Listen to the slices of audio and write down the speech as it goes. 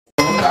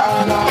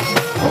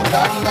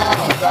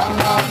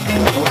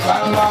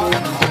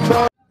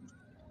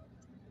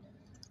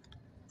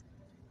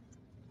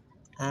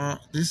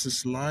This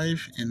is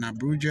live in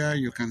Abuja.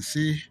 You can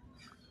see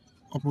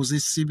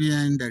opposite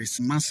CBN, there is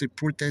massive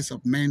protest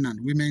of men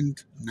and women,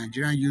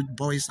 Nigerian youth,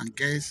 boys and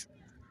girls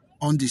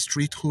on the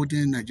street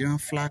holding Nigerian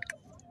flag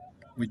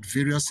with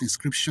various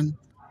inscriptions,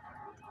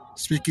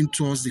 speaking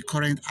towards the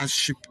current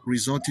hardship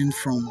resulting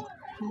from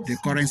the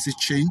currency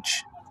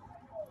change.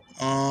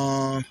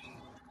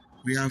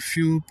 We have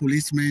few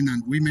policemen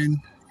and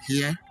women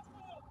here,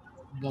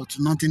 but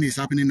nothing is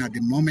happening at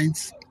the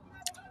moment.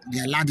 They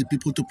allow the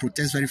people to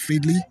protest very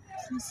freely,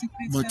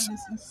 but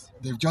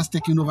they've just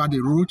taken over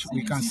the road.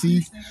 We can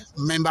see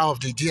members of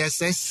the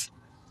DSS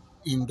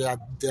in their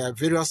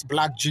various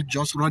black jeep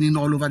just running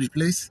all over the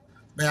place.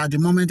 But at the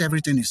moment,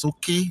 everything is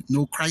okay,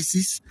 no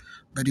crisis.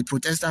 But the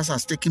protesters are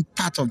taking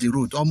part of the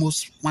road.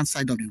 Almost one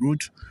side of the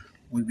road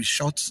will be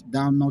shut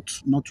down not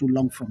too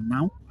long from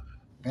now.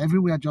 But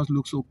everywhere just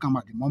looks so calm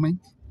at the moment.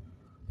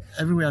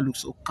 Everywhere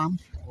looks so calm.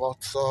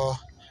 But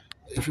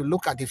if you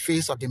look at the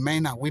face of the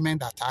men and women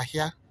that are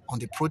here on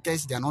the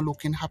protest, they are not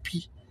looking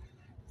happy.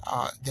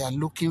 They are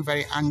looking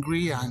very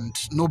angry, and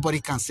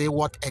nobody can say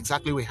what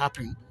exactly will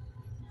happen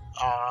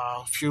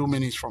a few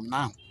minutes from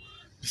now.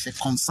 It's a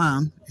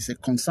concern. It's a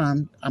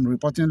concern. I'm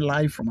reporting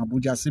live from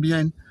Abuja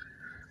CBN.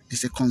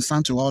 It's a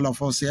concern to all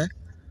of us here.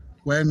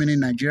 Well, many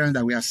Nigerians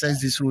that we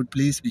access this road,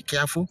 please be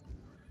careful.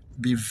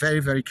 Be very,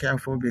 very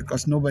careful,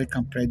 because nobody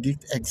can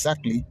predict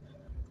exactly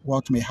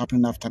what may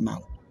happen after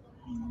now.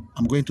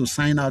 I'm going to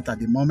sign out at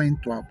the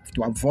moment to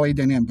avoid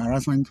any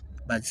embarrassment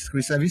by the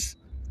Secret Service.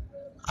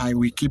 I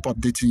will keep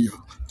updating you.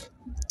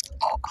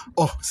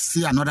 Oh,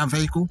 see another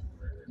vehicle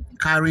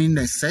carrying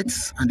the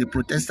sets, and the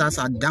protesters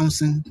are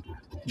dancing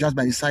just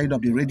by the side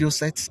of the radio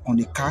sets on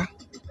the car.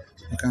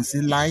 You can see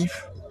live.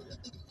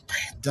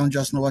 I don't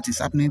just know what is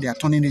happening. They are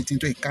turning it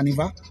into a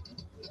carnival.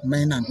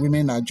 Men and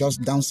women are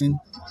just dancing,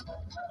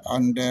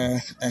 and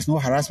there's no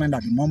harassment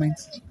at the moment.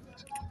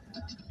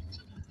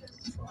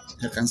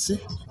 You can see.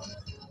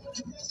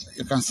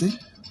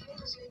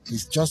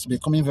 It's just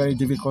becoming very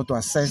difficult to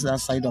access that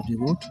side of the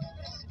road.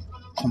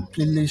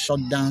 Completely shut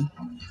down.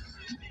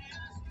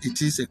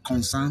 It is a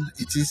concern.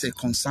 It is a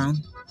concern.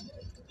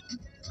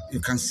 You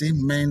can see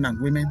men and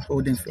women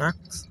holding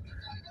flags.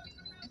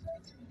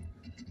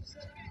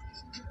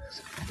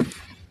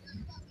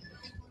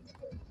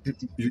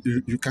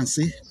 You can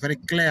see very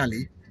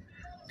clearly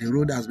the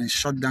road has been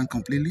shut down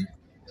completely.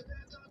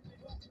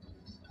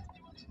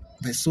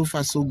 But so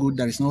far so good.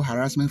 There is no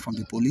harassment from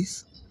the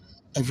police.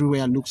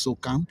 Everywhere looks so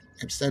calm,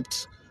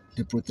 except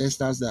the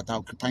protesters that are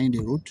occupying the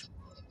road.